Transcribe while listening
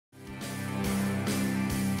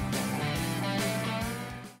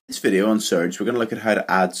this video on surds, we're going to look at how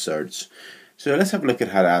to add surds. So let's have a look at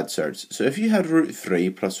how to add surds. So if you had root 3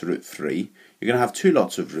 plus root 3, you're going to have two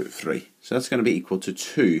lots of root 3. So that's going to be equal to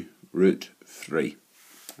 2 root 3.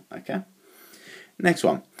 Okay. Next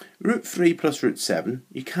one, root 3 plus root 7.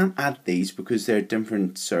 You can't add these because they're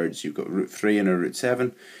different surds. You've got root 3 and a root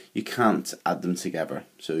 7. You can't add them together.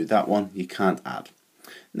 So that one you can't add.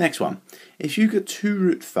 Next one, if you get 2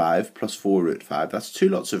 root 5 plus 4 root 5, that's 2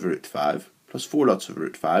 lots of root 5 plus 4 lots of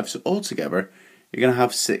root 5. So altogether, you're going to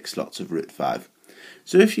have 6 lots of root 5.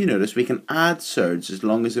 So if you notice, we can add surds as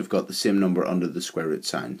long as they've got the same number under the square root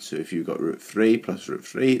sign. So if you've got root 3 plus root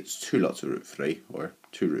 3, it's 2 lots of root 3, or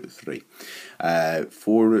 2 root 3.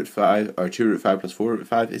 4 root 5, or 2 root 5 plus 4 root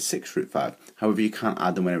 5 is 6 root 5. However, you can't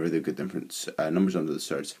add them whenever they've got different numbers under the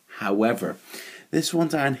surds. However, this one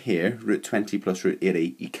down here, root 20 plus root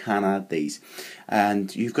 80, you can add these.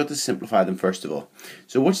 And you've got to simplify them first of all.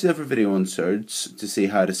 So watch the other video on surds to see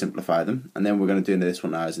how to simplify them. And then we're going to do this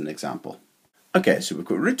one now as an example. Okay, so we've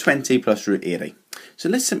got root 20 plus root 80. So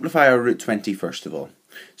let's simplify our root 20 first of all.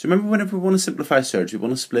 So remember, whenever we want to simplify surds, we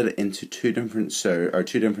want to split it into two different surds or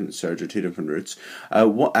two different roots,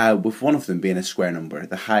 with one of them being a square number,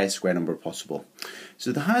 the highest square number possible.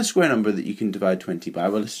 So the highest square number that you can divide 20 by,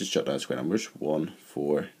 well, let's just jot down square numbers, 1,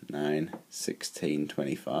 4, 9, 16,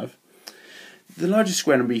 25. The largest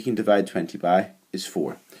square number you can divide 20 by is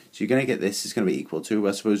 4. So you're going to get this is going to be equal to,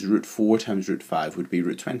 well, I suppose root 4 times root 5 would be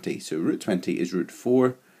root 20. So root 20 is root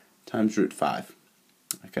 4 times root 5.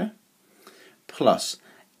 Okay? Plus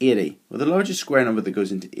 80. Well, the largest square number that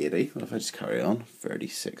goes into 80, well, if I just carry on,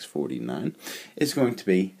 3649, is going to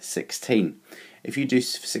be 16. If you do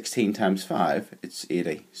 16 times 5, it's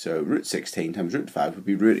 80. So root 16 times root 5 would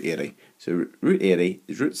be root 80. So root 80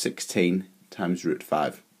 is root 16 times root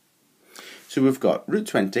 5. So we've got root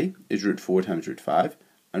 20 is root 4 times root 5,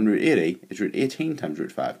 and root 80 is root 18 times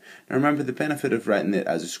root 5. Now remember, the benefit of writing it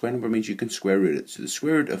as a square number means you can square root it. So the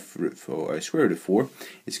square root of root 4, or square root of 4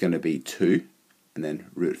 is going to be 2, and then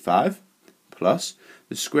root 5, plus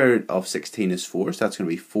the square root of 16 is 4, so that's going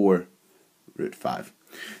to be 4 root 5.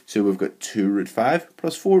 So we've got 2 root 5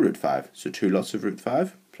 plus 4 root 5. So 2 lots of root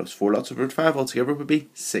 5 plus 4 lots of root 5 altogether would be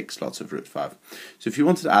 6 lots of root 5. So if you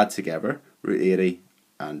wanted to add together root 80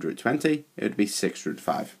 and root 20, it would be 6 root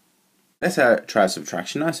 5. Let's try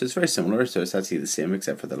subtraction now. So it's very similar, so it's actually the same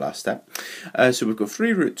except for the last step. So we've got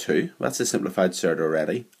 3 root 2, that's a simplified surd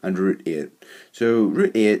already, and root 8. So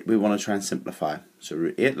root 8 we want to try and simplify. So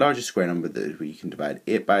root 8, largest square number that we can divide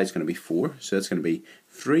 8 by, is going to be 4. So that's going to be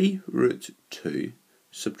 3 root 2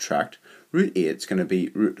 subtract root 8 is going to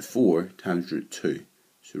be root 4 times root 2.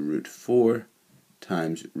 So root 4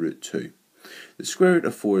 times root 2. The square root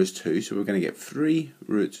of 4 is 2, so we're going to get 3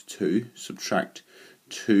 root 2 subtract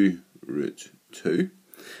 2 root 2,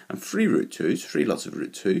 and 3 root 2 is 3 lots of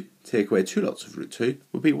root 2, take away 2 lots of root 2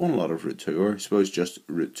 will be 1 lot of root 2, or I suppose just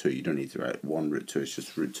root 2, you don't need to write 1 root 2, it's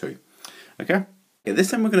just root 2. Okay, this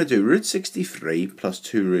time we're going to do root 63 plus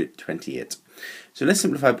 2 root 28. So let's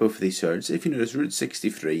simplify both of these surds. If you notice root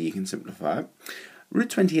 63 you can simplify it. Root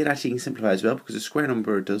 28 actually you can simplify as well, because a square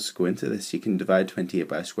number does go into this. You can divide 28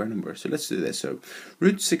 by a square number. So let's do this. So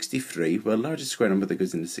root 63, well, the largest square number that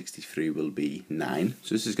goes into 63 will be 9.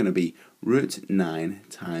 So this is going to be root 9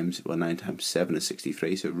 times, well, 9 times 7 is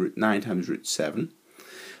 63. So root 9 times root 7.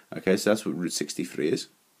 Okay, so that's what root 63 is.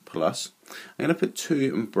 Plus, I'm going to put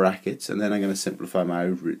 2 in brackets, and then I'm going to simplify my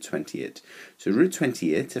root 28. So root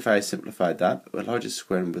 28, if I simplified that, the largest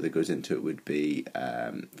square number that goes into it would be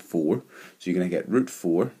 4. So you're going to get root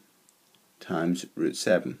 4 times root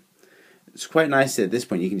 7. It's quite nice that at this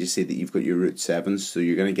point you can just see that you've got your root 7s, so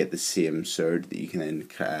you're going to get the same surd that you can then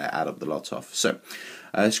add up the lots of. So,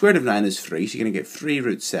 square root of 9 is 3, so you're going to get 3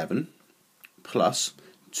 root 7 plus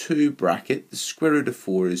 2 bracket, the square root of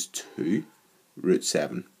 4 is 2 root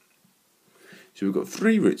 7. So we've got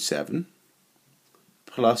 3 root 7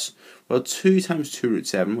 plus, well, 2 times 2 root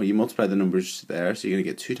 7, well, you multiply the numbers there, so you're going to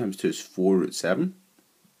get 2 times 2 is 4 root 7.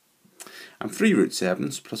 And 3 root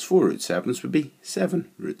 7s plus 4 root 7s would be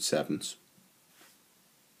 7 root 7s.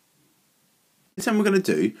 This time we're going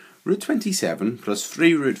to do root 27 plus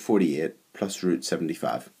 3 root 48 plus root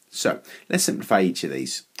 75. So let's simplify each of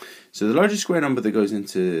these. So the largest square number that goes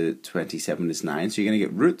into 27 is 9, so you're going to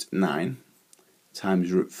get root 9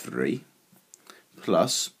 times root 3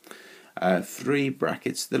 plus 3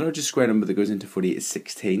 brackets. The largest square number that goes into 48 is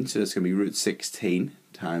 16, so that's going to be root 16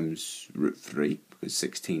 times root 3, because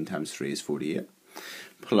 16 times 3 is 48,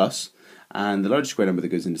 plus, and the largest square number that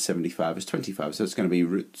goes into 75 is 25, so it's going to be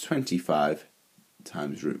root 25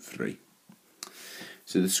 times root 3.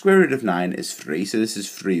 So the square root of 9 is 3, so this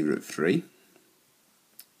is 3 root 3,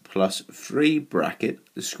 plus 3 bracket,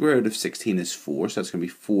 the square root of 16 is 4, so that's going to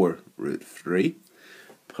be 4 root 3,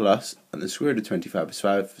 plus, and the square root of 25 is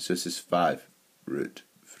 5, so this is 5 root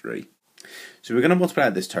 3. So we're going to multiply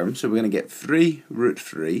this term, so we're going to get 3 root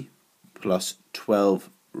 3 plus 12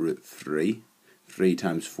 root 3. 3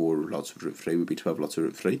 times 4 lots of root 3 would be 12 lots of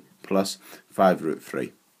root 3, plus 5 root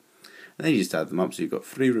 3. And then you just add them up, so you've got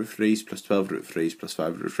 3 root 3s plus 12 root 3s plus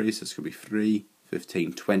 5 root 3s, so it's going to be 3,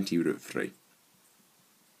 15, 20 root 3.